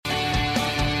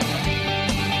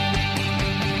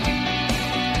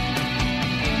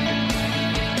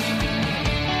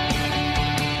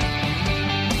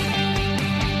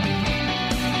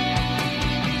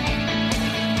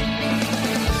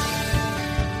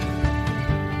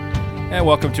And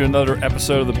welcome to another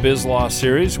episode of the Biz Law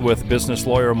series with business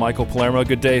lawyer Michael Palermo.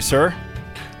 Good day, sir.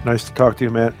 Nice to talk to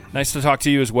you, Matt. Nice to talk to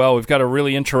you as well. We've got a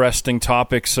really interesting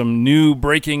topic, some new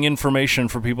breaking information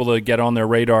for people to get on their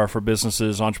radar for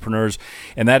businesses, entrepreneurs,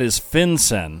 and that is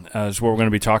FinCEN, is what we're going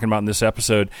to be talking about in this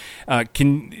episode.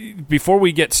 Before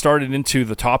we get started into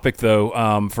the topic,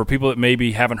 though, for people that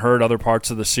maybe haven't heard other parts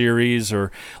of the series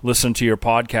or listen to your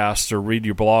podcast or read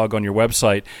your blog on your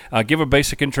website, give a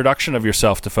basic introduction of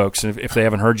yourself to folks if they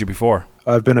haven't heard you before.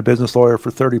 I've been a business lawyer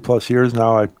for 30 plus years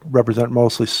now. I represent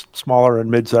mostly smaller and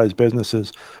mid-sized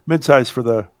businesses, mid-sized for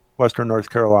the Western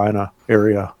North Carolina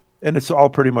area. And it's all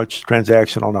pretty much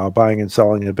transactional now, buying and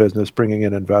selling a business, bringing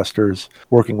in investors,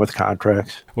 working with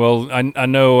contracts. Well, I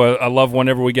know I love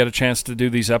whenever we get a chance to do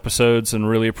these episodes and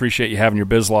really appreciate you having your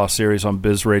Biz Law series on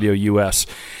Biz Radio US.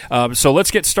 So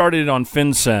let's get started on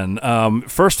FinCEN.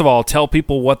 First of all, tell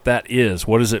people what that is.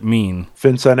 What does it mean?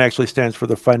 FinCEN actually stands for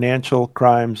the Financial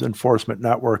Crimes Enforcement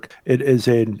Network. It is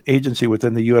an agency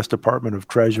within the U.S. Department of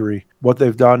Treasury. What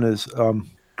they've done is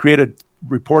created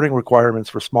reporting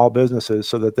requirements for small businesses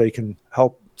so that they can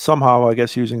help somehow, I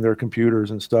guess, using their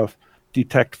computers and stuff,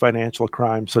 detect financial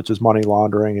crimes such as money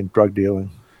laundering and drug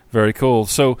dealing. Very cool.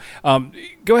 So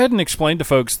go ahead and explain to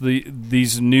folks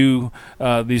these new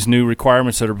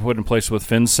requirements that are put in place with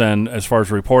FinCEN as far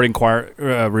as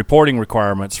reporting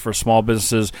requirements for small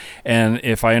businesses, and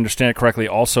if I understand it correctly,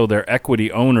 also their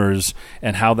equity owners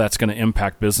and how that's going to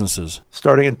impact businesses.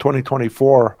 Starting in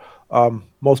 2024,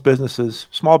 most businesses,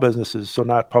 small businesses, so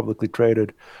not publicly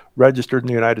traded, registered in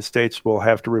the United States will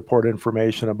have to report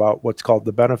information about what's called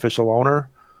the beneficial owner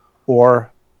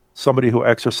or somebody who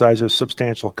exercises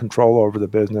substantial control over the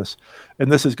business.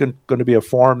 And this is going to be a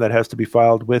form that has to be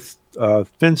filed with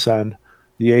FinCEN,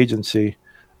 the agency,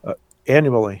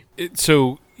 annually.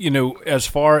 So, as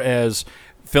far as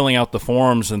filling out the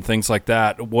forms and things like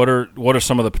that, what are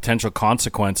some of the potential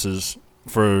consequences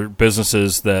for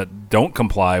businesses that don't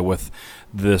comply with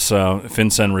this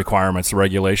FinCEN requirements, the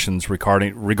regulations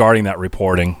regarding that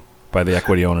reporting by the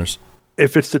equity owners?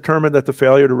 If it's determined that the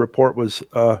failure to report was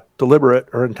deliberate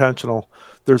or intentional,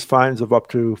 there's fines of up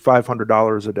to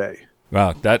 $500 a day.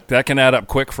 Wow, that can add up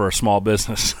quick for a small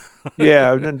business.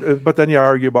 Yeah, but then you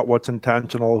argue about what's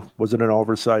intentional. Was it an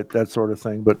oversight? That sort of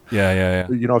thing. But yeah.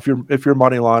 If you're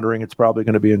money laundering, it's probably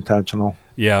going to be intentional.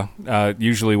 Yeah,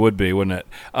 usually would be, wouldn't it?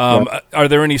 Yeah. Are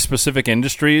there any specific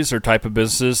industries or type of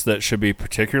businesses that should be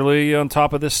particularly on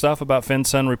top of this stuff about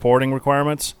FinCEN reporting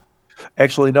requirements?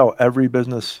 Actually, no. Every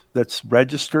business that's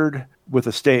registered with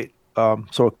a state,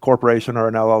 so a corporation or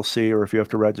an LLC, or if you have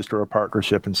to register a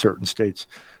partnership in certain states,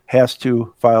 has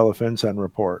to file a FinCEN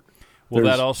report.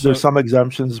 Well, there's some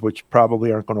exemptions which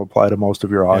probably aren't going to apply to most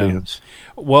of your audience.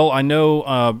 Yeah. Well, I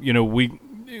know,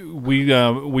 we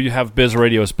have Biz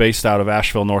Radios based out of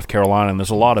Asheville, North Carolina, and there's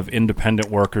a lot of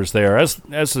independent workers there, as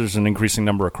there's an increasing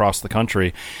number across the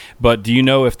country. But do you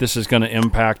know if this is going to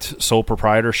impact sole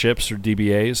proprietorships or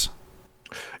DBAs?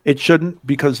 It shouldn't,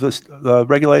 because the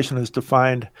regulation is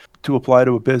defined to apply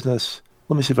to a business.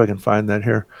 Let me see if I can find that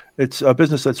here. It's a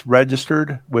business that's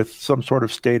registered with some sort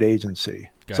of state agency.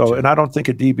 Gotcha. So, and I don't think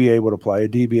a DBA would apply. A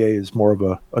DBA is more of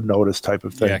a notice type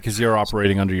of thing. Yeah, because you're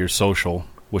operating under your social,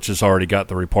 which has already got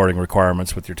the reporting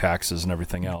requirements with your taxes and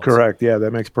everything else. Correct. Yeah,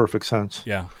 that makes perfect sense.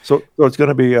 Yeah. So it's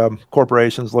going to be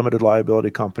corporations, limited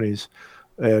liability companies,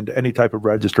 and any type of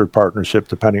registered partnership,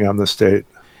 depending on the state.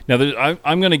 Now,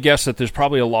 I'm going to guess that there's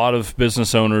probably a lot of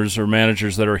business owners or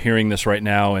managers that are hearing this right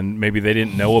now, and maybe they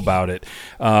didn't know about it.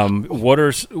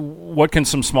 What can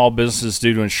some small businesses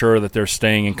do to ensure that they're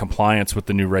staying in compliance with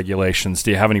the new regulations?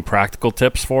 Do you have any practical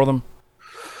tips for them?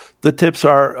 The tips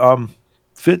are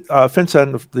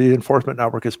FinCEN, the enforcement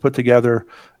network, has put together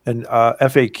an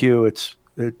FAQ.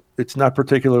 It's not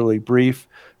particularly brief.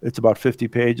 It's about 50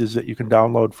 pages that you can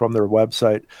download from their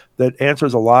website that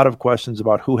answers a lot of questions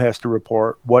about who has to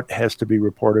report, what has to be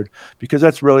reported, because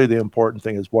that's really the important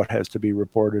thing, is what has to be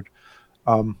reported.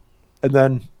 And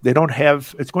then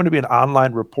it's going to be an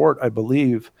online report, I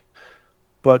believe,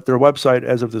 but their website,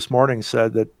 as of this morning,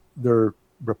 said that their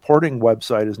reporting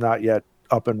website is not yet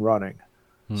up and running.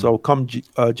 So come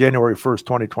January 1st,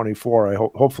 2024,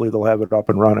 hopefully they'll have it up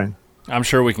and running. I'm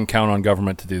sure we can count on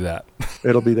government to do that.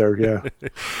 It'll be there, yeah.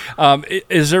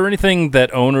 Is there anything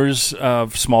that owners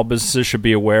of small businesses should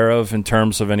be aware of in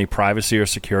terms of any privacy or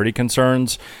security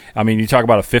concerns? I mean, you talk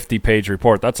about a 50-page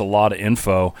report. That's a lot of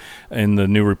info in the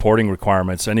new reporting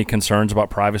requirements. Any concerns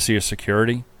about privacy or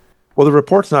security? Well, the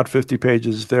report's not 50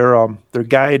 pages. Their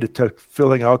guide to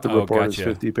filling out the report is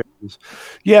 50 pages.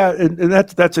 Yeah, and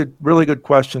that's a really good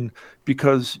question,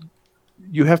 because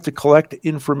you have to collect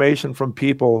information from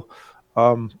people,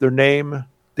 their name,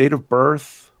 date of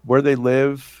birth, where they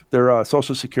live, their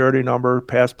social security number,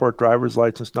 passport, driver's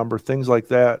license number, things like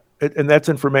that. And that's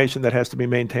information that has to be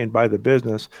maintained by the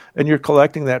business. And you're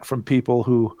collecting that from people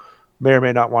who may or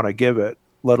may not want to give it,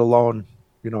 let alone,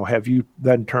 have you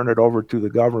then turn it over to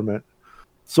the government.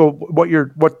 So what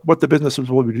the businesses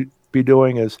will be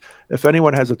doing is, if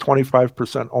anyone has a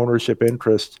 25% ownership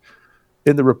interest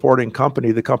in the reporting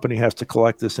company, the company has to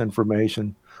collect this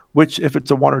information, which, if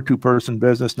it's a 1 or 2 person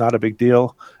business, not a big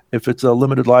deal. If it's a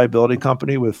limited liability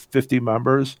company with 50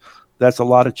 members, that's a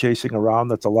lot of chasing around.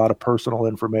 That's a lot of personal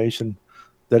information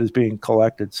that is being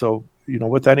collected. So,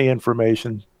 with any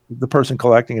information, the person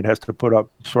collecting it has to put up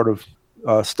sort of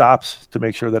stops to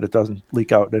make sure that it doesn't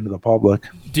leak out into the public.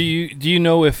 Do you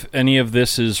know if any of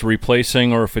this is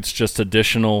replacing, or if it's just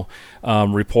additional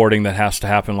reporting that has to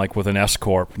happen, like with an S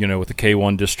corp, with the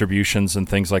K1 distributions and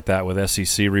things like that, with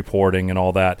SEC reporting and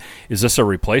all that? Is this a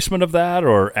replacement of that,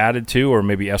 or added to, or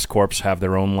maybe S corps have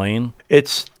their own lane?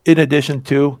 It's in addition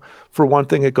to. For one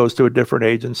thing, it goes to a different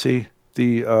agency.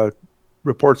 The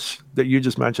reports that you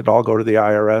just mentioned all go to the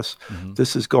IRS.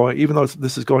 Mm-hmm. Even though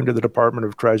this is going to the Department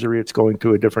of Treasury, it's going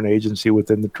to a different agency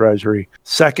within the Treasury.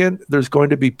 Second, there's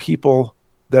going to be people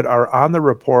that are on the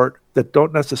report that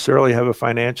don't necessarily have a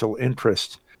financial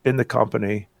interest in the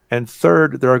company. And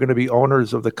third, there are going to be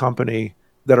owners of the company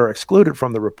that are excluded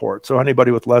from the report. So anybody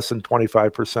with less than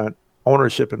 25%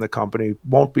 ownership in the company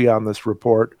won't be on this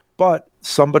report. But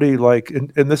somebody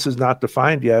and this is not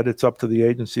defined yet, it's up to the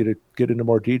agency to get into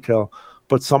more detail,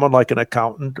 but someone like an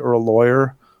accountant or a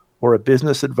lawyer or a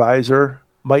business advisor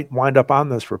might wind up on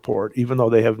this report, even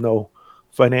though they have no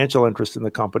financial interest in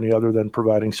the company other than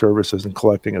providing services and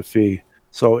collecting a fee.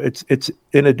 So it's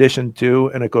in addition to,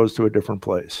 and it goes to a different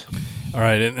place. All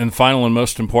right. And final and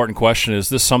most important question, is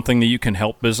this something that you can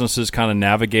help businesses kind of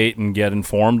navigate and get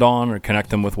informed on, or connect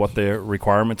them with what their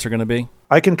requirements are going to be?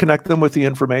 I can connect them with the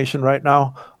information right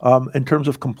now. In terms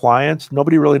of compliance,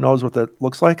 nobody really knows what that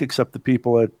looks like except the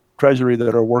people at Treasury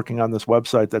that are working on this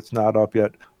website that's not up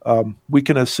yet. We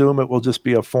can assume it will just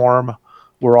be a form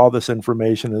where all this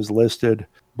information is listed.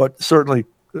 But certainly,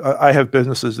 I have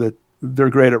businesses that they're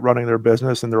great at running their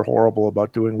business and they're horrible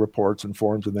about doing reports and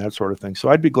forms and that sort of thing. So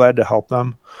I'd be glad to help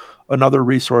them. Another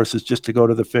resource is just to go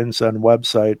to the FinCEN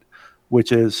website,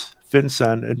 which is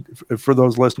FinCEN. And for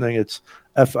those listening, it's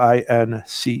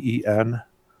FINCEN.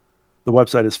 The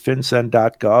website is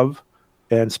fincen.gov,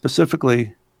 and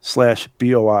specifically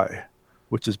 /BOI,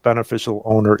 which is beneficial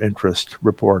owner interest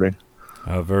reporting.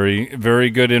 Very,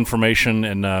 very good information,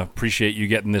 and appreciate you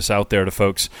getting this out there to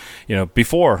folks,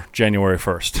 before January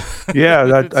 1st.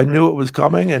 Yeah, I knew it was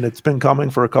coming, and it's been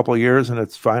coming for a couple of years, and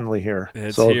it's finally here.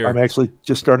 It's here. I'm actually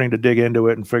just starting to dig into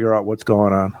it and figure out what's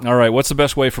going on. All right, what's the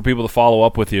best way for people to follow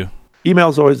up with you? Email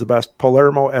is always the best,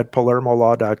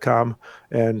 palermo@palermolaw.com.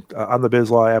 And on the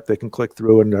BizLaw app, they can click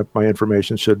through, and my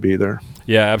information should be there.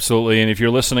 Yeah, absolutely. And if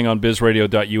you're listening on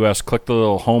bizradio.us, click the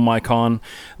little home icon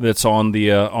that's on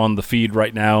the feed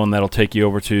right now, and that'll take you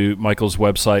over to Michael's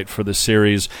website for this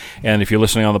series. And if you're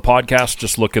listening on the podcast,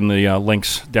 just look in the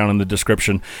links down in the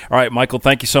description. All right, Michael,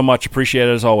 thank you so much. Appreciate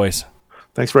it as always.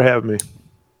 Thanks for having me.